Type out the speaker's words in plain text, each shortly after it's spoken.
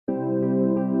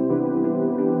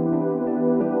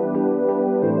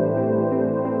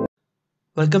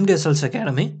Welcome to S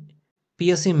academy. P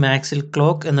S C മാത്സിൽ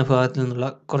clock എന്ന ഭാഗത്തിൽ നിന്നുള്ള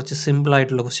കുറച്ച്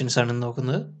സിമ്പിളായിട്ടുള്ള ക്വസ്റ്റ്യൻസ് ആണ് ഇന്ന്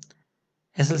നോക്കുന്നത്.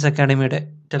 എസ് അക്കാഡമിയുടെ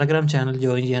ടെലഗ്രാം ചാനൽ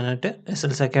ജോയിൻ ചെയ്യാനായിട്ട്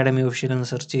എസ് അക്കാഡമി ഒഫീഷ്യൽ എന്ന്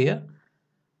സെർച്ച് ചെയ്യുക.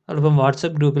 അതോടൊപ്പം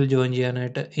വാട്സപ്പ് ഗ്രൂപ്പിൽ ജോയിൻ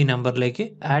ചെയ്യാനായിട്ട് ഈ നമ്പറിലേക്ക്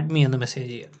ആഡ് മീ എന്ന് മെസ്സേജ്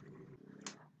ചെയ്യുക.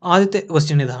 ആദ്യത്തെ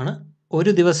ക്വസ്റ്റ്യൻ ഇതാണ്: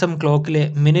 ഒരു ദിവസം ക്ലോക്കിലെ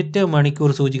മിനിറ്റ്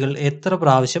മണിക്കൂർ സൂചികൾ എത്ര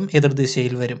പ്രാവശ്യം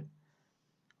എതിർദിശയിൽ വരും?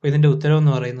 അപ്പോൾ ഇതിൻ്റെ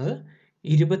ഉത്തരവെന്ന് പറയുന്നത്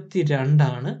 22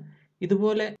 ആണ്.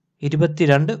 ഇതുപോലെ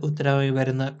 22 ഉത്തരമായി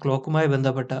വരുന്ന ക്ലോക്കുമായി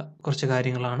ബന്ധപ്പെട്ട കുറച്ച്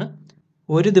കാര്യങ്ങളാണ്.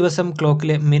 ഒരു ദിവസം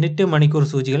ക്ലോക്കിലെ മിനിറ്റ് മണിക്കൂർ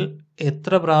സൂചികൾ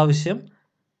എത്ര പ്രാവശ്യം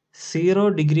 0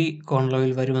 ഡിഗ്രി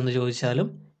കോണളവിൽ വരുമെന്ന് ചോദിച്ചാലും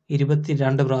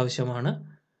 22 പ്രാവശ്യമാണ്.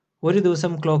 ഒരു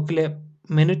ദിവസം ക്ലോക്കിലെ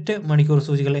മിനിറ്റ് മണിക്കൂർ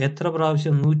സൂചികൾ എത്ര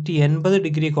പ്രാവശ്യം 180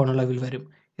 ഡിഗ്രി കോണളവിൽ വരും?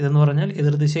 ഇതെന്ന് പറഞ്ഞാൽ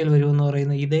എതിർദിശയിൽ വരുമെന്ന്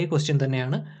പറയുന്ന ഇതേ ക്വസ്റ്റ്യൻ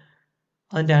തന്നെയാണ്.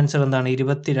 അതിൻ്റെ ആൻസർ എന്താണ്?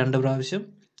 22 പ്രാവശ്യം.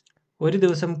 ഒരു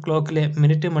ദിവസം ക്ലോക്കിലെ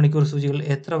മിനിറ്റ് മണിക്കൂർ സൂചികൾ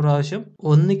എത്ര പ്രാവശ്യം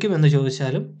ഒന്നിക്കുമെന്ന്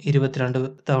ചോദിച്ചാലും 22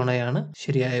 തവണയാണ്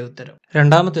ശരിയായ ഉത്തരം.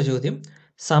 രണ്ടാമത്തെ ചോദ്യം: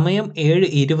 സമയം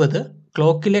 7:20,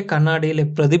 ക്ലോക്കിലെ കണ്ണാടിയിലെ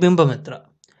പ്രതിബിംബം എത്ര?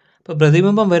 അപ്പോൾ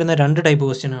പ്രതിബിംബം വരുന്ന 2 ടൈപ്പ്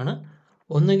ക്വസ്റ്റ്യൻ ആണ്.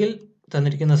 ഒന്നുകിൽ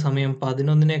തന്നിരിക്കുന്ന സമയം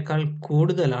 11നേക്കാൾ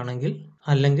കൂടുതലാണെങ്കിൽ,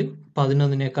 അല്ലെങ്കിൽ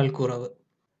 11നേക്കാൾ കുറവ്.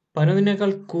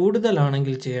 11നേക്കാൾ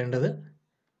കൂടുതലാണെങ്കിൽ ചെയ്യേണ്ടത്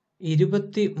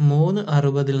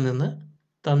 23:60 നിന്ന്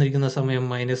തന്നിരിക്കുന്ന സമയം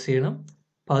മൈനസ് ചെയ്യണം.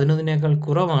 11നേക്കാൾ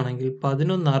കുറവാണെങ്കിൽ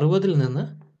 11:60 നിന്ന്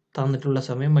തന്നിട്ടുള്ള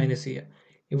സമയം മൈനസ് ചെയ്യുക.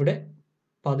 ഇവിടെ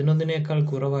 11നേക്കാൾ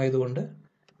കുറവായതുകൊണ്ട്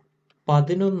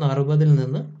 11:60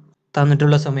 നിന്ന്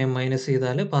തന്നിട്ടുള്ള സമയം മൈനസ്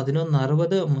ചെയ്താൽ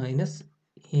 11:60 മൈനസ്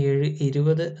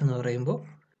 7:20 എന്ന് പറയുമ്പോൾ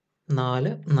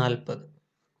 4:40.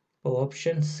 അപ്പോൾ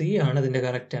ഓപ്ഷൻ സി ആണ് ഇതിൻ്റെ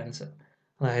കറക്റ്റ് ആൻസർ.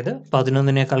 അതായത്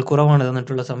 11നേക്കാൾ കുറവാണ്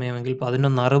തന്നിട്ടുള്ള സമയമെങ്കിൽ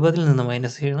 11:60 നിന്ന്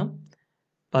മൈനസ് ചെയ്യണം.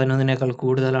 11നേക്കാൾ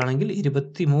കൂടുതലാണെങ്കിൽ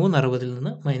 23:60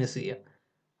 നിന്ന് മൈനസ് ചെയ്യുക.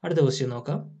 അടുത്ത ക്വസ്റ്റ്യൻ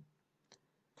നോക്കാം.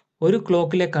 ഒരു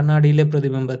ക്ലോക്കിലെ കണ്ണാടിയിലെ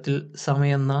പ്രതിബിംബത്തിൽ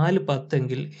സമയം 4:10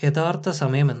 എങ്കിൽ യഥാർത്ഥ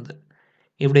സമയം എന്ത്?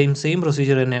 ഇവിടെയും സെയിം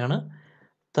പ്രൊസീജിയർ തന്നെയാണ്.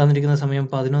 തന്നിരിക്കുന്ന സമയം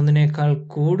 11നേക്കാൾ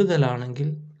കൂടുതലാണെങ്കിൽ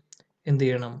എന്ത്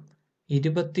ചെയ്യണം?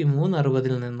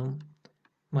 23:60 നിന്നും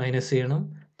മൈനസ് ചെയ്യണം.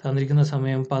 തന്നിരിക്കുന്ന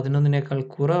സമയം 11നേക്കാൾ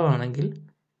കുറവാണെങ്കിൽ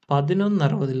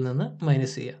 11:60 നിന്ന്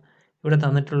മൈനസ് ചെയ്യുക. ഇവിടെ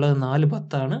തന്നിട്ടുള്ളത്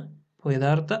 4:10 അപ്പോൾ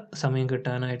യഥാർത്ഥ സമയം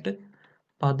കിട്ടാനായിട്ട്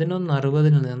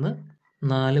 11:60 നിന്ന്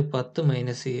 4:10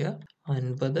 മൈനസ് ചെയ്യുക.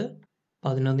 50.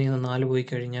 11 നിന്ന് 4 പോയി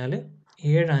കഴിഞ്ഞാൽ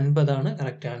 7:50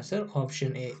 കറക്റ്റ് ആൻസർ,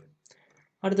 ഓപ്ഷൻ എ.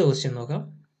 അടുത്ത ക്വസ്റ്റ്യൻ നോക്കാം.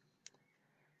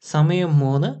 സമയം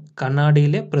 3,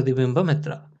 കണ്ണാടിയിലെ പ്രതിബിംബം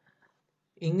എത്ര?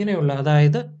 ഇങ്ങനെയുള്ള,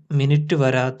 അതായത് മിനിറ്റ്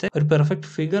വരാത്ത ഒരു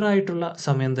പെർഫെക്റ്റ് ഫിഗർ ആയിട്ടുള്ള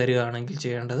സമയം തരികയാണെങ്കിൽ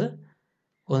ചെയ്യേണ്ടത്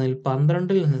ഒന്നിൽ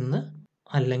 12 നിന്ന്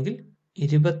അല്ലെങ്കിൽ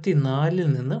 24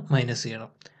 നിന്ന് മൈനസ്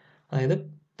ചെയ്യണം. അതായത്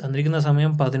തന്നിരിക്കുന്ന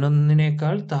സമയം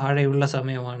 11നേക്കാൾ താഴെയുള്ള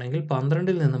സമയമാണെങ്കിൽ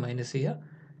 12 നിന്ന് മൈനസ് ചെയ്യുക.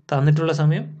 തന്നിട്ടുള്ള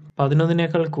സമയം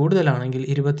 11നേക്കാൾ കൂടുതലാണെങ്കിൽ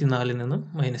 24 നിന്നും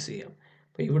മൈനസ് ചെയ്യാം.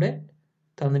 അപ്പോൾ ഇവിടെ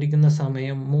തന്നിരിക്കുന്ന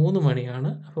സമയം 3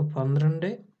 മണിയാണ്. അപ്പോൾ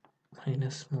 12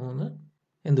 മൈനസ് 3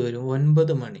 എന്ത് വരും?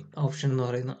 9 മണി. ഓപ്ഷൻ എന്ന്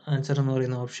പറയുന്ന ആൻസർ എന്ന്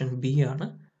പറയുന്ന ഓപ്ഷൻ ബി ആണ്,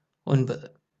 9.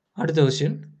 അടുത്ത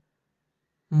ക്വസ്റ്റ്യൻ: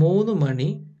 3 മണി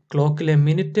ക്ലോക്കിലെ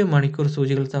മിനിറ്റ് മണിക്കൂർ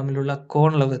സൂചികൾ തമ്മിലുള്ള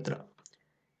കോണളവ് എത്ര?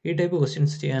 ഈ ടൈപ്പ്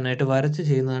ക്വസ്റ്റ്യൻസ് ചെയ്യാനായിട്ട് വരച്ച്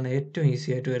ചെയ്യുന്നതാണ് ഏറ്റവും ഈസി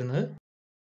ആയിട്ട് വരുന്നത്.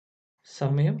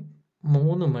 സമയം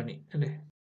 3 മണി അല്ലേ?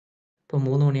 ഇപ്പോൾ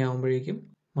 3 മണിയാകുമ്പോഴേക്കും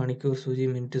മണിക്കൂർ സൂചി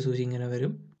മിനിറ്റ് സൂചി ഇങ്ങനെ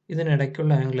വരും.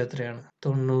 ഇതിനിടയ്ക്കുള്ള ആംഗിൾ എത്രയാണ്?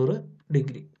 90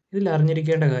 ഡിഗ്രി. ഇതിൽ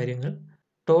അറിഞ്ഞിരിക്കേണ്ട കാര്യങ്ങൾ: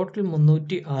 ടോട്ടൽ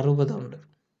 360 ഉണ്ട്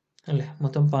അല്ലേ?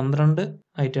 മൊത്തം 12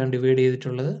 ആയിട്ടാണ് ഡിവൈഡ്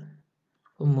ചെയ്തിട്ടുള്ളത്.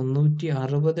 അപ്പോൾ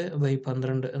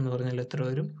 360/12 എന്ന് പറഞ്ഞാൽ എത്ര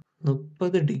വരും?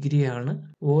 30 ഡിഗ്രിയാണ്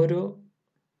ഓരോ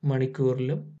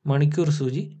മണിക്കൂറിലും മണിക്കൂർ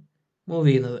സൂചി മൂവ്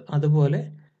ചെയ്യുന്നത്. അതുപോലെ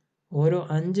ഓരോ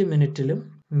 5 മിനിറ്റിലും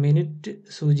മിനിറ്റ്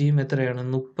സൂചിയും എത്രയാണ്?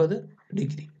 30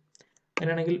 ഡിഗ്രി.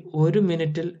 അങ്ങനെയാണെങ്കിൽ ഒരു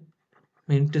മിനിറ്റിൽ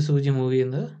മിനിറ്റ് സൂചി മൂവ്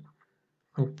ചെയ്യുന്നത്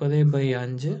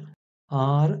 30/5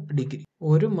 6 ഡിഗ്രി.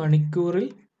 ഒരു മണിക്കൂറിൽ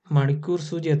മണിക്കൂർ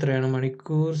സൂചി എത്രയാണ്?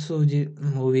 മണിക്കൂർ സൂചി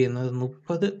മൂവ് ചെയ്യുന്നത്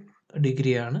 30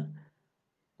 ഡിഗ്രിയാണ്.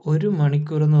 ഒരു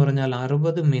മണിക്കൂർ എന്ന് പറഞ്ഞാൽ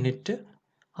 60 മിനിറ്റ്.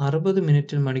 60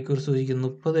 മിനിറ്റിൽ മണിക്കൂർ സൂചിക്ക്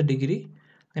 30 ഡിഗ്രി.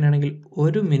 അങ്ങനെയാണെങ്കിൽ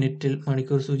ഒരു മിനിറ്റിൽ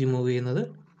മണിക്കൂർ സൂചി മൂവ് ചെയ്യുന്നത്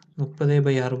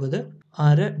 30/60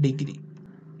 1/2 ഡിഗ്രി.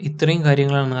 ഇത്രയും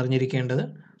കാര്യങ്ങളാണ് അറിഞ്ഞിരിക്കേണ്ടത്.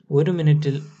 ഒരു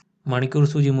മിനിറ്റിൽ മണിക്കൂർ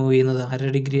സൂചി മൂവ് ചെയ്യുന്നത് 1/2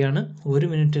 ഡിഗ്രിയാണ്. ഒരു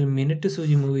മിനിറ്റിൽ മിനിറ്റ്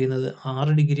സൂചി മൂവ് ചെയ്യുന്നത്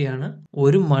 6 ഡിഗ്രിയാണ്.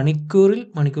 ഒരു മണിക്കൂറിൽ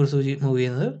മണിക്കൂർ സൂചി മൂവ്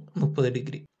ചെയ്യുന്നത് 30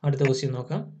 ഡിഗ്രി. അടുത്ത ക്വസ്റ്റ്യൻ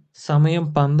നോക്കാം. സമയം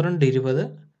 12:20,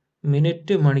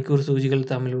 മിനിറ്റ് മണിക്കൂർ സൂചികൾ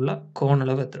തമ്മിലുള്ള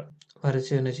കോണളവ് എത്ര?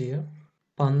 വരച്ച് തന്നെ ചെയ്യാം.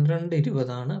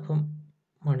 12:20 അപ്പം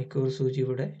മണിക്കൂർ സൂചി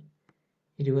ഇവിടെ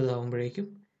 20 ആകുമ്പോഴേക്കും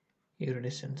ഈ ഒരു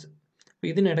ഡിസ്റ്റൻസ്. അപ്പോൾ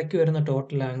ഇതിനിടയ്ക്ക് വരുന്ന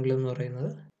ടോട്ടൽ ആംഗിൾ എന്ന് പറയുന്നത്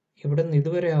ഇവിടെ നിന്ന്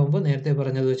ഇതുവരെ ആകുമ്പോൾ നേരത്തെ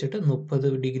പറഞ്ഞത് വെച്ചിട്ട്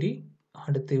 30 ഡിഗ്രി.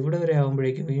 അടുത്ത് ഇവിടെ വരെ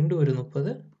ആകുമ്പോഴേക്കും വീണ്ടും ഒരു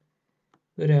 30,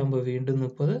 ഇവരെ ആകുമ്പോൾ വീണ്ടും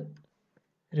 30,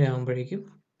 ആകുമ്പോഴേക്കും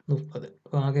 30.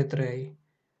 അപ്പോൾ ആകെ എത്രയായി?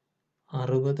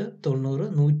 60, 90,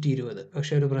 120.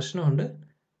 പക്ഷേ ഒരു പ്രശ്നമുണ്ട്.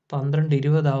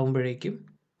 12:20 ആകുമ്പോഴേക്കും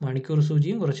മണിക്കൂർ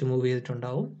സൂചിയും കുറച്ച് മൂവ്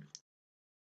ചെയ്തിട്ടുണ്ടാവും.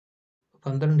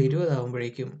 12:20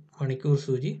 ആകുമ്പോഴേക്കും മണിക്കൂർ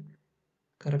സൂചി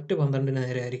കറക്റ്റ് 12-ന്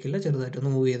നേരെ ആയിരിക്കില്ല,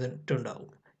 ചെറുതായിട്ടൊന്ന് മൂവ് ചെയ്തിട്ടുണ്ടാവും.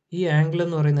 ഈ ആംഗിൾ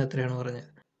എന്ന് പറയുന്നത് എത്രയാണ് പറഞ്ഞത്?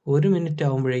 1 മിനിറ്റ്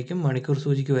ആകുമ്പോഴേക്കും മണിക്കൂർ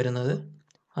സൂചിക്ക് വരുന്നത്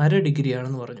 1/2 ഡിഗ്രി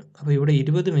ആണെന്ന് പറഞ്ഞു. അപ്പോൾ ഇവിടെ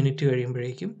 20 മിനിറ്റ്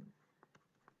കഴിയുമ്പോഴേക്കും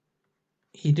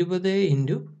 20 ×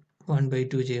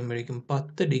 1/2 ചെയ്യുമ്പോഴേക്കും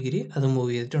 10 ഡിഗ്രി അത്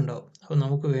മൂവ് ചെയ്തിട്ടുണ്ടാവും. അപ്പോൾ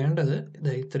നമുക്ക് വേണ്ടത്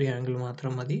ഇത്രയും ആംഗിൾ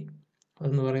മാത്രം മതി.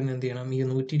 അതെന്ന് പറയുന്നത് എന്ത് ചെയ്യണം? ഈ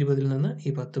 120-ൽ നിന്ന് ഈ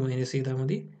 10 മൈനസ് ചെയ്താൽ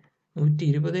മതി.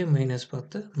 120 -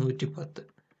 10 110.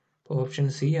 അപ്പോൾ ഓപ്ഷൻ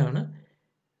സി ആണ്.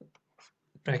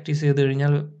 പ്രാക്ടീസ് ചെയ്ത്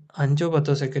കഴിഞ്ഞാൽ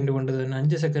 5-10 സെക്കൻഡ് കൊണ്ട് തന്നെ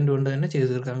 5 സെക്കൻഡ് കൊണ്ട് തന്നെ ചെയ്ത്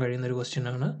തീർക്കാൻ കഴിയുന്ന ഒരു ക്വസ്റ്റ്യൻ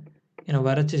ആണ്. ഇങ്ങനെ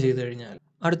വരച്ച് ചെയ്ത് കഴിഞ്ഞാൽ.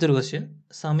 അടുത്തൊരു ക്വസ്റ്റ്യൻ.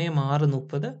 സമയം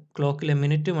 6:30. ക്ലോക്കിലെ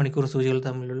മിനിറ്റ് മണിക്കൂർ സൂചികൾ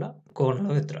തമ്മിലുള്ള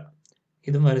കോണളവ് എത്ര?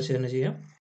 ഇതും വരച്ച് തന്നെ ചെയ്യാം.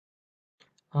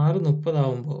 6:30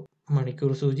 ആകുമ്പോൾ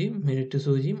മണിക്കൂർ സൂചിയും മിനിറ്റ്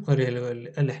സൂചിയും ഒരേ ലെവലിൽ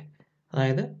അല്ലേ?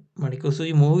 അതായത് മണിക്കൂർ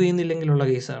സൂചി മൂവ് ചെയ്യുന്നില്ലെങ്കിലുള്ള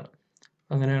കേസാണ്.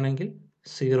 അങ്ങനെയാണെങ്കിൽ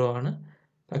 0 ആണ്.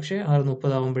 പക്ഷേ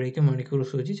 6:30 ആകുമ്പോഴേക്കും മണിക്കൂർ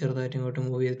സൂചി ചെറുതായിട്ട് ഇങ്ങോട്ട്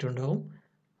മൂവ് ചെയ്തിട്ടുണ്ടാവും.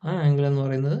 ആ ആംഗിൾ എന്ന്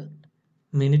പറയുന്നത്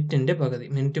മിനിറ്റിൻ്റെ പകുതി.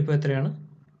 മിനിറ്റ് ഇപ്പോൾ എത്രയാണ്?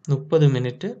 30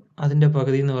 മിനിറ്റ്. അതിൻ്റെ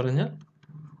പകുതി എന്ന് പറഞ്ഞാൽ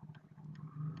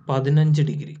 15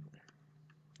 ഡിഗ്രി.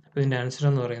 അപ്പോൾ ഇതിൻ്റെ ആൻസർ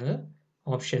എന്ന് പറയുന്നത്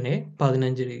ഓപ്ഷൻ എ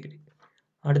 15 ഡിഗ്രി.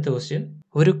 അടുത്ത ക്വസ്റ്റ്യൻ.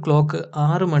 ഒരു ക്ലോക്ക്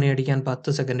 6 മണിയടിക്കാൻ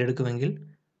 10 സെക്കൻഡ് എടുക്കുമെങ്കിൽ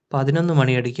 11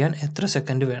 മണിയടിക്കാൻ എത്ര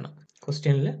സെക്കൻഡ് വേണം?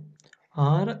 ക്വസ്റ്റ്യനിൽ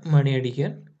 6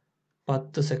 മണിയടിക്കാൻ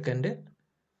 10 സെക്കൻഡ്,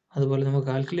 അതുപോലെ നമുക്ക്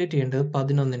കാൽക്കുലേറ്റ് ചെയ്യേണ്ടത്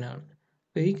 11-നാണ്.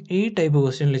 അപ്പോൾ ഈ ടൈപ്പ്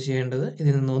ക്വസ്റ്റ്യനിൽ ചെയ്യേണ്ടത്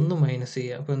ഇതിൽ നിന്ന് 1 മൈനസ്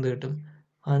ചെയ്യുക. അപ്പോൾ എന്ത് കിട്ടും?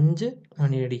 5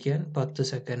 മണിയടിക്കാൻ 10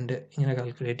 സെക്കൻഡ് ഇങ്ങനെ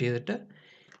കാൽക്കുലേറ്റ് ചെയ്തിട്ട്,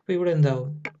 അപ്പോൾ ഇവിടെ എന്താവും?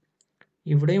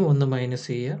 ഇവിടെയും 1 മൈനസ്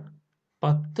ചെയ്യുക.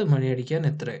 10 മണിയടിക്കാൻ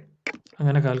എത്ര?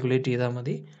 അങ്ങനെ കാൽക്കുലേറ്റ് ചെയ്താൽ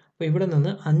മതി. അപ്പോൾ ഇവിടെ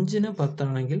നിന്ന് 5-ന് 10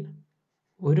 ആണെങ്കിൽ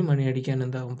 1 മണിയടിക്കാൻ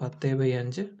എന്താവും?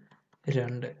 10/5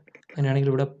 2. അങ്ങനെയാണെങ്കിൽ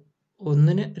ഇവിടെ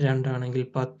 1-ന് 2 ആണെങ്കിൽ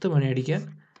 10 മണിയടിക്കാൻ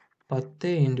 10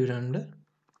 × 2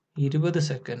 20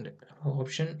 സെക്കൻഡ്.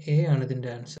 ഓപ്ഷൻ എ ആണ് ഇതിൻ്റെ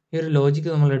ആൻസർ. ഈ ഒരു ലോജിക്ക്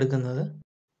നമ്മൾ എടുക്കുന്നത്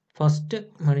ഫസ്റ്റ്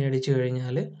മണി അടിച്ചു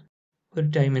കഴിഞ്ഞാൽ ഒരു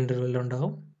ടൈം ഇൻ്റർവെൽ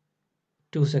ഉണ്ടാവും.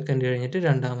 2 സെക്കൻഡ് കഴിഞ്ഞിട്ട്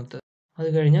രണ്ടാമത്തെ, അത്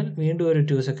കഴിഞ്ഞാൽ വീണ്ടും ഒരു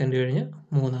 2 സെക്കൻഡ് കഴിഞ്ഞ്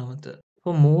മൂന്നാമത്തെ.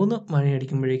 അപ്പോൾ 3 മണി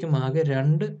അടിക്കുമ്പോഴേക്കും ആകെ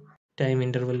 2 ടൈം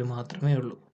ഇൻ്റർവെൽ മാത്രമേ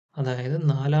ഉള്ളൂ. അതായത്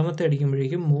 4-മത്തെ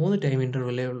അടിക്കുമ്പോഴേക്കും 3 ടൈം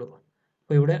ഇൻ്റർവെല്ലേ ഉള്ളൂ.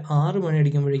 അപ്പോൾ ഇവിടെ 6 മണി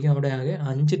അടിക്കുമ്പോഴേക്കും അവിടെ ആകെ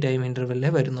 5 ടൈം ഇൻ്റർവെല്ലേ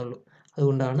വരുന്നുള്ളൂ.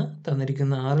 അതുകൊണ്ടാണ്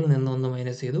തന്നിരിക്കുന്ന 6-ൽ നിന്ന് 1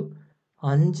 മൈനസ് ചെയ്തു.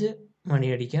 5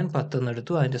 മണിയടിക്കാൻ 10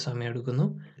 എടുത്തു, അതിൻ്റെ സമയം എടുക്കുന്നു.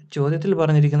 ചോദ്യത്തിൽ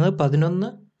പറഞ്ഞിരിക്കുന്നത് 11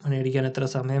 മണിയടിക്കാൻ എത്ര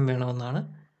സമയം വേണമെന്നാണ്.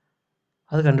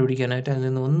 അത് കണ്ടുപിടിക്കാനായിട്ട് അതിൽ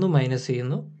നിന്ന് 1 മൈനസ്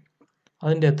ചെയ്യുന്നു.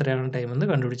 അതിൻ്റെ എത്രയാണ് ടൈമെന്ന്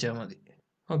കണ്ടുപിടിച്ചാൽ മതി.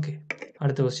 ഓക്കെ,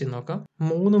 അടുത്ത ക്വസ്റ്റ്യൻ നോക്കാം.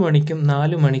 3 മണിക്കും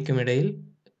 4 മണിക്കും ഇടയിൽ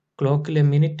ക്ലോക്കിലെ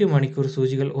മിനിറ്റ് മണിക്കൂർ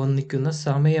സൂചികൾ ഒന്നിക്കുന്ന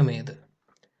സമയമേത്?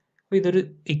 അപ്പോൾ ഇതൊരു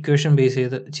ഇക്വേഷൻ ബേസ്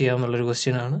ചെയ്ത് ചെയ്യാമെന്നുള്ളൊരു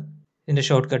ക്വസ്റ്റ്യൻ ആണ്. ഇതിൻ്റെ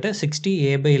ഷോർട്ട് കട്ട്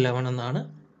 60a/11 എന്നാണ്.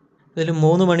 ഇതിൽ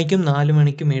 3 മണിക്കും 4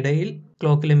 മണിക്കും ഇടയിൽ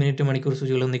ക്ലോക്കിലെ മിനിറ്റ് മണിക്കൂർ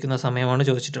സൂചികൾ ഒന്നിക്കുന്ന സമയമാണ്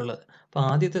ചോദിച്ചിട്ടുള്ളത്. അപ്പോൾ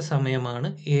ആദ്യത്തെ സമയമാണ്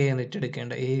എ എന്നിട്ട്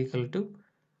എടുക്കേണ്ട. a =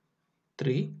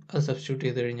 3. അത് സബ്സ്റ്റിറ്റ്യൂട്ട്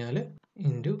ചെയ്ത് കഴിഞ്ഞാൽ ×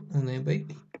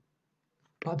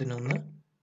 3/11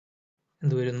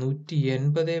 എന്ത് വരും?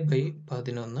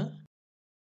 180/11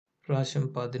 പ്രാവശ്യം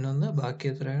 11. ബാക്കി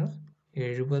എത്രയാണ്?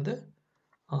 70.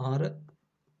 6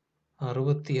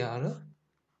 66.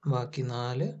 ബാക്കി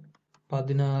 4.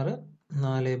 16.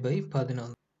 4/11.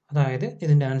 അതായത്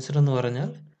ഇതിൻ്റെ ആൻസർ എന്ന് പറഞ്ഞാൽ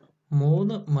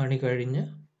 3 മണി കഴിഞ്ഞ്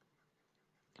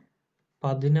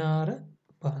 16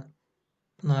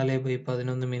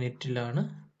 4/11 മിനിറ്റിലാണ്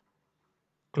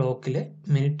ക്ലോക്കിലെ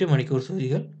മിനിറ്റ് മണിക്കൂർ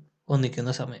സൂചികൾ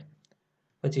ഒന്നിക്കുന്ന സമയം.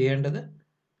 അപ്പോൾ ചെയ്യേണ്ടത്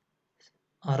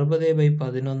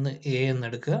 60/11 എ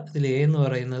എന്നെടുക്കുക. ഇതിൽ എ എന്ന്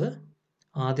പറയുന്നത്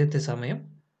ആദ്യത്തെ സമയം.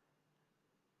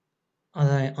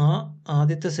 അതായത് ആ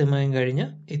ആദ്യത്തെ സമയം കഴിഞ്ഞ്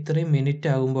ഇത്രയും മിനിറ്റ്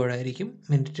ആകുമ്പോഴായിരിക്കും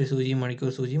മിനിറ്റ് സൂചിയും മണിക്കൂർ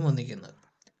സൂചിയും ഒന്നിക്കുന്നത്.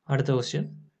 അടുത്ത ക്വസ്റ്റ്യൻ.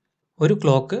 ഒരു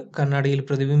ക്ലോക്ക് കണ്ണാടിയിൽ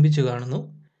പ്രതിബിംബിച്ചു കാണുന്നു.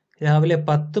 രാവിലെ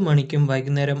 10 മണിക്കും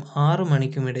വൈകുന്നേരം 6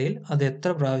 മണിക്കും ഇടയിൽ അത് എത്ര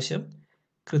പ്രാവശ്യം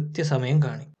കൃത്യസമയം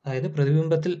കാണിക്കും? അതായത്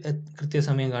പ്രതിബിംബത്തിൽ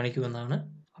കൃത്യസമയം കാണിക്കുമെന്നാണ്.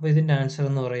 അപ്പോൾ ഇതിൻ്റെ ആൻസർ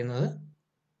എന്ന് പറയുന്നത്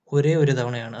ഒരേ ഒരു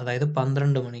തവണയാണ്, അതായത്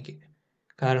 12 മണിക്ക്.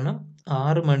 കാരണം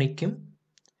 6 മണിക്കും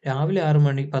രാവിലെ 6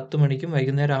 മണി 10 മണിക്കും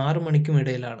വൈകുന്നേരം 6 മണിക്കും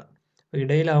ഇടയിലാണ്. അപ്പോൾ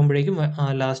ഇടയിലാകുമ്പോഴേക്കും ആ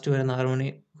ലാസ്റ്റ് വരുന്ന 6 മണി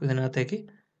ഇതിനകത്തേക്ക്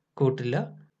കൂട്ടില്ല.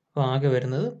 അപ്പോൾ ആകെ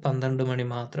വരുന്നത് 12 മണി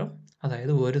മാത്രം,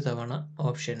 അതായത് ഒരു തവണ.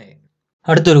 Option A.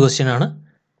 അടുത്തൊരു ക്വസ്റ്റ്യൻ ആണ്.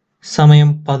 സമയം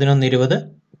 11:20.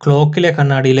 ക്ലോക്കിലെ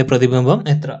കണ്ണാടിയിലെ പ്രതിബിംബം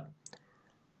എത്ര?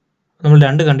 നമ്മൾ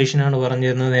 2 കണ്ടീഷനാണ് പറഞ്ഞു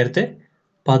തരുന്നത് നേരത്തെ.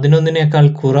 11-നേക്കാൾ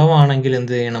കുറവാണെങ്കിൽ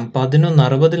എന്ത് ചെയ്യണം?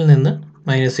 11:60-ൽ നിന്ന്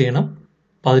മൈനസ് ചെയ്യണം.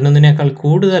 11-നേക്കാൾ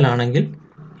കൂടുതലാണെങ്കിൽ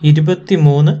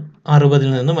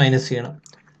 23:60-ൽ നിന്ന് മൈനസ് ചെയ്യണം.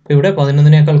 അപ്പോൾ ഇവിടെ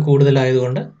 11-നേക്കാൾ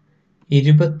കൂടുതലായതുകൊണ്ട്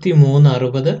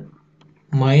 23:60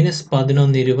 മൈനസ്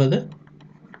 11:20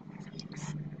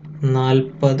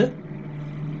 40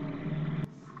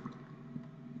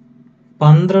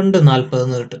 12:40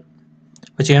 എന്ന് കിട്ടും.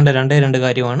 അപ്പോൾ ചെയ്യേണ്ട രണ്ട്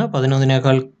കാര്യമാണ്.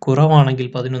 11-നേക്കാൾ കുറവാണെങ്കിൽ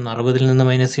 11:60 നിന്ന്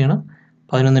മൈനസ് ചെയ്യണം.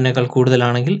 11-നേക്കാൾ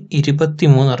കൂടുതലാണെങ്കിൽ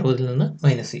 23:60 നിന്ന്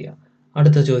മൈനസ് ചെയ്യുക.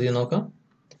 അടുത്ത ചോദ്യം നോക്കാം.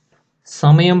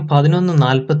 സമയം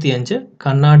 11:45.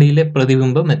 കണ്ണാടിയിലെ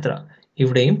പ്രതിബിംബം എത്ര?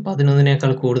 ഇവിടെയും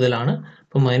 11-നേക്കാൾ കൂടുതലാണ്.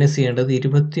 അപ്പോൾ മൈനസ് ചെയ്യേണ്ടത്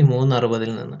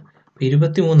 23:60 നിന്ന്.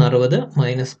 23:60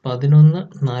 മൈനസ്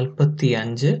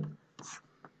 11:45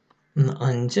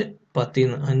 5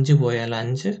 10 5 പോയാൽ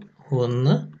 5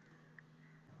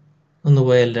 1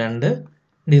 പോയാൽ 2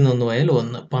 ഇതിൽ നിന്ന് 1 പോയാൽ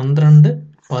 1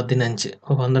 12:15.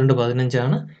 അപ്പോൾ 12:15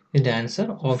 ആണ് ഇതിൻ്റെ ആൻസർ,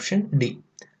 ഓപ്ഷൻ ഡി.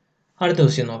 അടുത്ത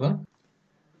ക്വസ്റ്റ്യൻ നോക്കാം.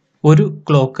 ഒരു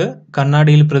ക്ലോക്ക്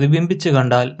കണ്ണാടിയിൽ പ്രതിബിംബിച്ച്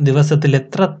കണ്ടാൽ ദിവസത്തിൽ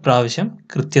എത്ര പ്രാവശ്യം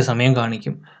കൃത്യസമയം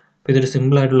കാണിക്കും? അപ്പോൾ ഇതൊരു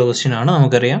സിമ്പിളായിട്ടുള്ള ക്വസ്റ്റ്യൻ ആണ്.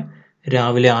 നമുക്കറിയാം,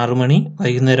 രാവിലെ 6 മണി,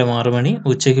 വൈകുന്നേരം 6 മണി,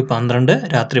 ഉച്ചയ്ക്ക് 12,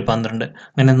 രാത്രി 12.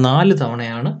 അങ്ങനെ 4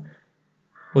 തവണയാണ്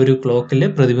ഒരു ക്ലോക്കിലെ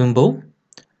പ്രതിബിംബവും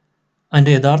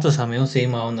അതിൻ്റെ യഥാർത്ഥ സമയവും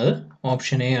സെയിം ആവുന്നത്.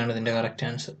 ഓപ്ഷൻ എ ആണ് ഇതിൻ്റെ കറക്റ്റ്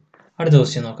ആൻസർ. അടുത്ത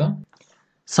ക്വസ്റ്റ്യൻ നോക്കാം.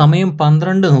 സമയം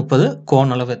 12:30.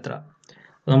 കോണളവ് എത്ര?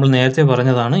 നമ്മൾ നേരത്തെ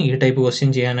പറഞ്ഞതാണ് ഈ ടൈപ്പ് ക്വസ്റ്റ്യൻ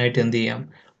ചെയ്യാനായിട്ട് എന്ത് ചെയ്യാം,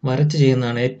 വരച്ച്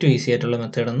ചെയ്യുന്നതാണ് ഏറ്റവും ഈസി ആയിട്ടുള്ള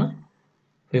മെത്തേഡെന്ന്.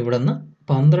 അപ്പോൾ ഇവിടെ നിന്ന്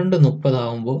 12:30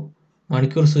 ആകുമ്പോൾ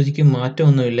മണിക്കൂർ സൂചിക്ക്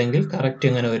മാറ്റമൊന്നും ഇല്ലെങ്കിൽ കറക്റ്റ്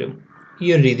എങ്ങനെ വരും? ഈ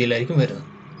ഒരു രീതിയിലായിരിക്കും വരുന്നത്.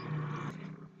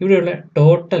 ഇവിടെയുള്ള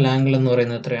ടോട്ടൽ ആംഗിൾ എന്ന്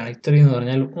പറയുന്നത് എത്രയാണ്? ഇത്രയെന്ന്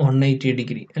പറഞ്ഞാൽ 180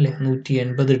 ഡിഗ്രി അല്ലേ,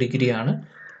 180 ഡിഗ്രിയാണ്.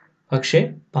 പക്ഷേ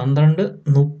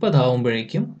 12:30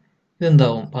 ആകുമ്പോഴേക്കും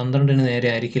ഇതെന്താവും? 12-ന് നേരെ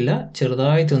ആയിരിക്കില്ല,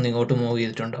 ചെറുതായിട്ടൊന്ന് ഇങ്ങോട്ട് മൂവ്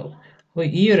ചെയ്തിട്ടുണ്ടാവും. അപ്പോൾ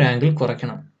ഈ ഒരു ആംഗിൾ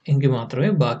കുറയ്ക്കണം, എങ്കിൽ മാത്രമേ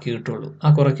ബാക്കി കിട്ടുള്ളൂ. ആ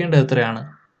കുറയ്ക്കേണ്ടത് എത്രയാണ്?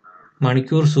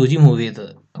 മണിക്കൂർ സൂചി മൂവ്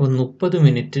ചെയ്തത്. അപ്പോൾ 30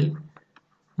 മിനിറ്റിൽ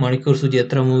മണിക്കൂർ സൂചി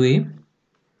എത്ര മൂവ് ചെയ്യും?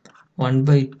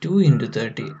 1/2 ×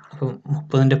 30. അപ്പം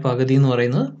 30-ൻ്റെ പകുതി എന്ന്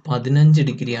പറയുന്നത് 15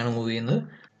 ഡിഗ്രിയാണ് മൂവ് ചെയ്യുന്നത്.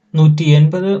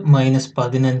 180 മൈനസ്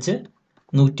 15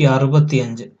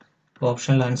 165.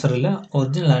 ഓപ്ഷണൽ ആൻസർ ഇല്ല,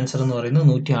 ഒറിജിനൽ ആൻസർ എന്ന് പറയുന്നത്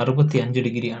 165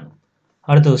 ഡിഗ്രിയാണ്.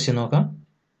 അടുത്ത ക്വസ്റ്റ്യൻ നോക്കാം.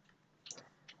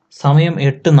 സമയം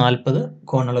 8:40.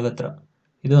 കോണളവ് എത്ര?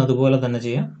 ഇത് അതുപോലെ തന്നെ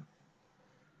ചെയ്യാം.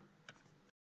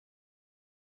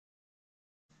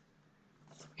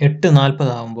 8:40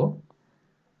 ആകുമ്പോൾ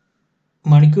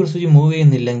മണിക്കൂർ സൂചി മൂവ്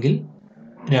ചെയ്യുന്നില്ലെങ്കിൽ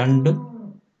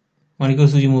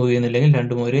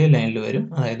രണ്ടും ഒരേ ലൈനിൽ വരും,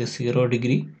 അതായത് 0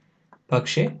 ഡിഗ്രി.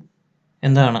 പക്ഷേ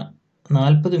എന്താണ്,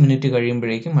 40 മിനിറ്റ്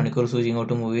കഴിയുമ്പോഴേക്കും മണിക്കൂർ സൂചി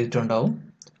ഇങ്ങോട്ട് മൂവ് ചെയ്തിട്ടുണ്ടാവും.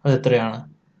 അതെത്രയാണ്?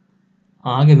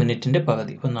 ആകെ മിനിറ്റിൻ്റെ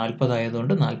പകുതി. ഇപ്പോൾ 40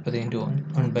 ആയതുകൊണ്ട് 40 ×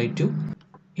 1/2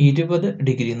 20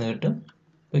 ഡിഗ്രി എന്ന് കിട്ടും.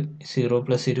 0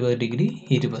 + 20 ഡിഗ്രി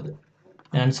 20.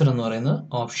 ആൻസർ എന്ന് പറയുന്നത്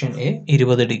ഓപ്ഷൻ എ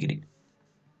 20 ഡിഗ്രി.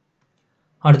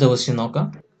 അടുത്ത ക്വസ്റ്റ്യൻ നോക്കാം.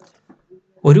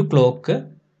 ഒരു ക്ലോക്ക്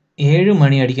 7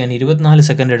 മണി അടിക്കാൻ 24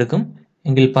 സെക്കൻഡ് എടുക്കും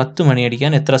എങ്കിൽ 10 മണി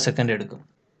അടിക്കാൻ എത്ര സെക്കൻഡ് എടുക്കും?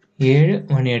 7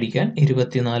 മണി അടിക്കാൻ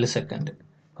 24 സെക്കൻഡ്.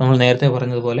 നമ്മൾ നേരത്തെ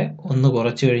പറഞ്ഞതുപോലെ 1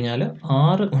 കുറച്ച് കഴിഞ്ഞാൽ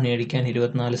 6 മണി അടിക്കാൻ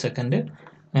 24 സെക്കൻഡ്.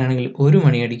 അങ്ങനെയാണെങ്കിൽ 1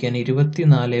 മണി അടിക്കാൻ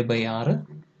 24/6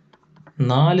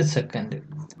 4 സെക്കൻഡ്.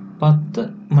 10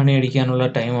 മണി അടിക്കാനുള്ള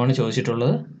ടൈമാണ്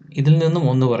ചോദിച്ചിട്ടുള്ളത്. ഇതിൽ നിന്നും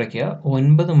 1 കുറയ്ക്കുക.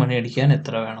 9 മണി അടിക്കാൻ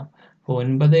എത്ര വേണം?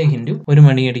 9 × 1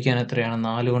 മണി അടിക്കാൻ എത്രയാണ്?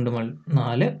 4 കൊണ്ട്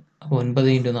 4. അപ്പോൾ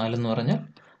 9 × 4 എന്ന് പറഞ്ഞാൽ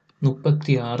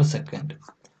 36 സെക്കൻഡ്.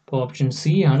 അപ്പോൾ ഓപ്ഷൻ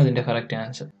സി ആണ് ഇതിൻ്റെ കറക്റ്റ്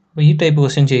ആൻസർ. അപ്പോൾ ഈ ടൈപ്പ്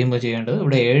ക്വസ്റ്റ്യൻ ചെയ്യുമ്പോൾ ചെയ്യേണ്ടത്,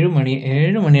 ഇവിടെ 7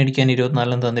 മണി അടിക്കാൻ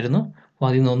 24 തന്നിരുന്നു. അപ്പോൾ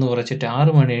അതിൽ നിന്ന് 1 കുറച്ചിട്ട്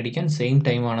 6 മണി അടിക്കാൻ സെയിം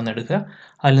ടൈം ആണെന്ന് എടുക്കുക.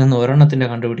 അതിൽ നിന്ന് ഒരെണ്ണത്തിൻ്റെ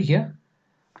കണ്ടുപിടിക്കുക.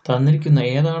 തന്നിരിക്കുന്ന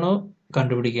ഏതാണോ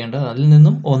കണ്ടുപിടിക്കേണ്ടത് അതിൽ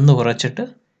നിന്നും 1 കുറച്ചിട്ട്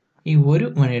ഈ 1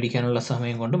 മണി അടിക്കാനുള്ള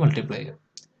സമയം കൊണ്ട് മൾട്ടിപ്ലൈ ചെയ്യുക.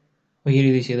 അപ്പോൾ ഈ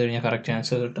രീതി ചെയ്ത് കഴിഞ്ഞാൽ കറക്റ്റ്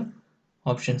ആൻസർ കിട്ടും.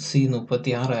 ഓപ്ഷൻ സി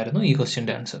 36 ആയിരുന്നു ഈ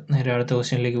ക്വസ്റ്റ്യൻ്റെ ആൻസർ. നേരെ അടുത്ത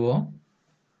ക്വസ്റ്റ്യനിലേക്ക് പോവാം.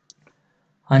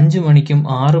 5 മണിക്കും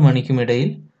 6 മണിക്കും ഇടയിൽ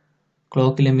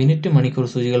ക്ലോക്കിലെ മിനിറ്റ് മണിക്കൂർ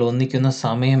സൂചികൾ ഒന്നിക്കുന്ന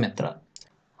സമയം എത്ര?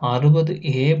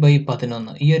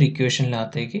 60a/11. ഈ ഒരു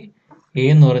ഇക്വേഷനിനകത്തേക്ക് എ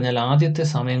എന്ന് പറഞ്ഞാൽ ആദ്യത്തെ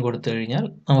സമയം കൊടുത്തു കഴിഞ്ഞാൽ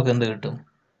നമുക്ക് എന്ത് കിട്ടും?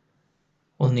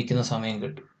 ഒന്നിക്കുന്ന സമയം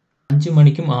കിട്ടും. 5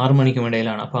 മണിക്കും 6 മണിക്കും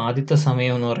ഇടയിലാണ്. അപ്പോൾ ആദ്യത്തെ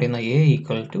സമയം എന്ന് പറയുന്ന എ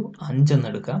 = 5 എന്ന്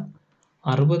എടുക്കാം.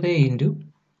 60 ×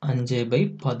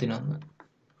 5/11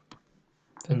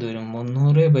 എന്ത് വരും?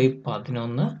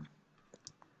 300/11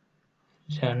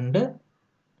 2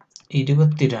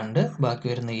 22 ബാക്കി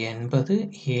വരുന്ന 80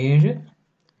 7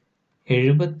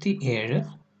 77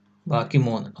 ബാക്കി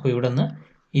 3. അപ്പോൾ ഇവിടെ നിന്ന്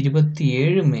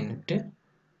 27 മിനിറ്റ്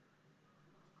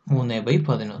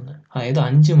 3/11. അതായത്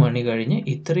 5 മണി കഴിഞ്ഞ്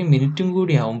ഇത്രയും മിനിറ്റും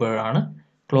കൂടി ആകുമ്പോഴാണ്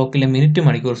ക്ലോക്കിലെ മിനിറ്റ്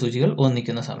മണിക്കൂർ സൂചികൾ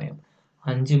ഒന്നിക്കുന്ന സമയം.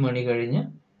 5 മണി കഴിഞ്ഞ്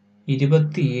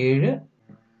 27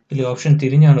 ഇതിൽ ഓപ്ഷൻ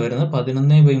തിരിഞ്ഞാണ് വരുന്നത്.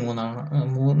 11/3 ആണ്,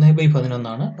 3/11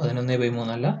 ആണ്,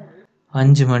 11/3 അല്ല.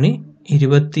 5 മണി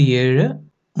 27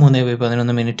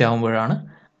 3/11 മിനിറ്റ് ആകുമ്പോഴാണ്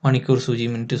മണിക്കൂർ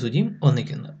സൂചിയും മിനിറ്റ് സൂചിയും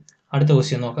ഒന്നിക്കുന്നത്. അടുത്ത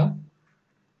ക്വസ്റ്റ്യൻ നോക്കാം.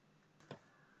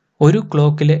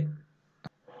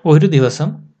 ഒരു ദിവസം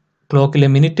ക്ലോക്കിലെ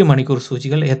മിനിറ്റ് മണിക്കൂർ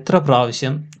സൂചികൾ എത്ര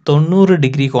പ്രാവശ്യം 90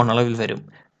 ഡിഗ്രി കോണളവിൽ വരും?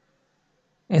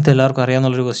 ഇതെല്ലാവർക്കും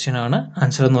അറിയാവുന്നൊരു ക്വസ്റ്റ്യൻ ആണ്.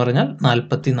 ആൻസർ എന്ന് പറഞ്ഞാൽ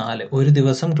 44. ഒരു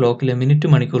ദിവസം ക്ലോക്കിലെ മിനിറ്റ്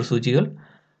മണിക്കൂർ സൂചികൾ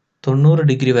 90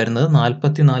 ഡിഗ്രി വരുന്നത്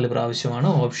 44 പ്രാവശ്യമാണ്.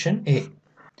 Option A.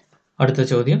 അടുത്ത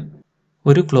ചോദ്യം.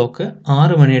 ഒരു ക്ലോക്ക്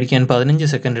 6 മണിയടിക്കാൻ 15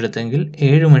 സെക്കൻഡ് എടുത്തെങ്കിൽ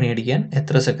 7 മണിയടിക്കാൻ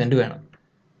എത്ര സെക്കൻഡ് വേണം?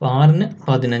 അപ്പോൾ 6ന്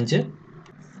 15,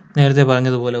 നേരത്തെ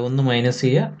പറഞ്ഞതുപോലെ 1 മൈനസ്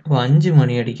ചെയ്യുക. അപ്പോൾ 5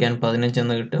 മണിയടിക്കാൻ 15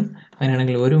 എന്ന് കിട്ടും.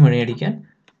 അങ്ങനെയാണെങ്കിൽ 1 മണിയടിക്കാൻ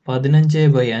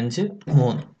 15/5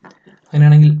 3.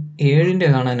 അങ്ങനെയാണെങ്കിൽ 7ൻ്റെ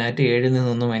കാണാനായിട്ട് 7ൽ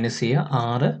നിന്ന് 1 മൈനസ്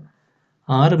ചെയ്യുക.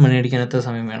 6 മണിയടിക്കാൻ എത്ര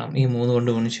സമയം വേണം? ഈ 3 കൊണ്ട്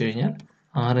ഗുണിച്ചു കഴിഞ്ഞാൽ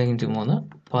 6 × 3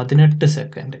 18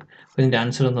 സെക്കൻഡ്. അപ്പോൾ ഇതിൻ്റെ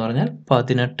ആൻസർ എന്ന് പറഞ്ഞാൽ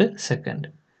 18 സെക്കൻഡ്.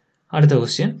 അടുത്ത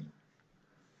ക്വസ്റ്റ്യൻ.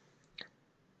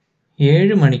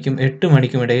 7 മണിക്കും 8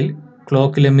 മണിക്കും ഇടയിൽ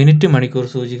ക്ലോക്കിലെ മിനിറ്റ് മണിക്കൂർ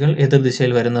സൂചികൾ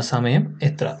എതിർദിശയിൽ വരുന്ന സമയം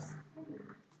എത്ര?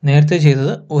 നേരത്തെ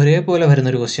ചെയ്തത് ഒരേപോലെ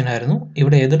വരുന്നൊരു ക്വസ്റ്റ്യൻ ആയിരുന്നു.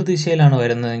 ഇവിടെ എതിർദിശയിലാണ്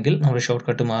വരുന്നതെങ്കിൽ നമ്മുടെ ഷോർട്ട്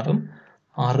കട്ട് മാറും.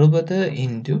 60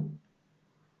 ×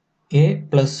 a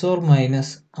 ±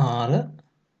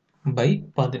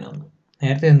 6/11.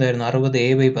 നേരത്തെ എന്തായിരുന്നു?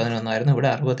 60a/11 ആയിരുന്നു. ഇവിടെ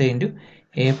 60 ×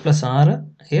 a + 6,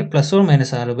 a ±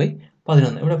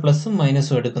 6/11. ഇവിടെ പ്ലസും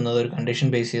മൈനസും എടുക്കുന്നത് ഒരു കണ്ടീഷൻ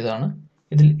ബേസ് ചെയ്താണ്.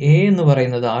 ഇതിൽ a എന്ന്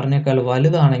പറയുന്നത് 6നേക്കാൾ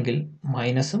വലുതാണെങ്കിൽ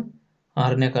മൈനസും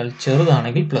 6നേക്കാൾ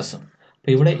ചെറുതാണെങ്കിൽ പ്ലസും.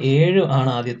 അപ്പോൾ ഇവിടെ 7 ആണ്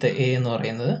ആദ്യത്തെ a എന്ന്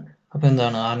പറയുന്നത്. അപ്പോൾ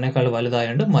എന്താണ്? 6നേക്കാൾ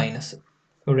വലുതായതുകൊണ്ട് മൈനസ്.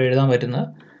 ഇവിടെ എഴുതാൻ പറ്റുന്നത്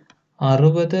 60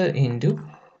 ×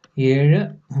 7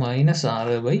 -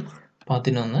 6/11.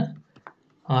 60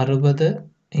 ×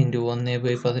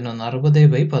 1/11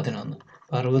 60/11.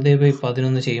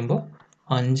 60/11 ചെയ്യുമ്പോൾ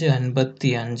 5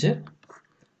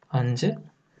 5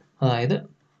 അതായത്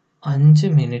 5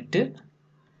 മിനിറ്റ്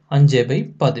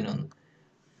 5/11.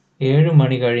 7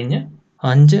 മണി കഴിഞ്ഞ്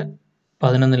 5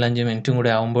 11ൽ 5 മിനിറ്റും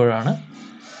കൂടെ ആകുമ്പോഴാണ്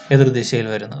എതിർദിശയിൽ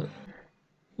വരുന്നത്.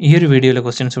 ഈ ഒരു വീഡിയോയിലെ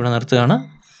ക്വസ്റ്റ്യൻസ് ഇവിടെ നിർത്തുകയാണ്.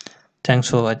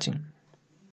 Thanks for watching.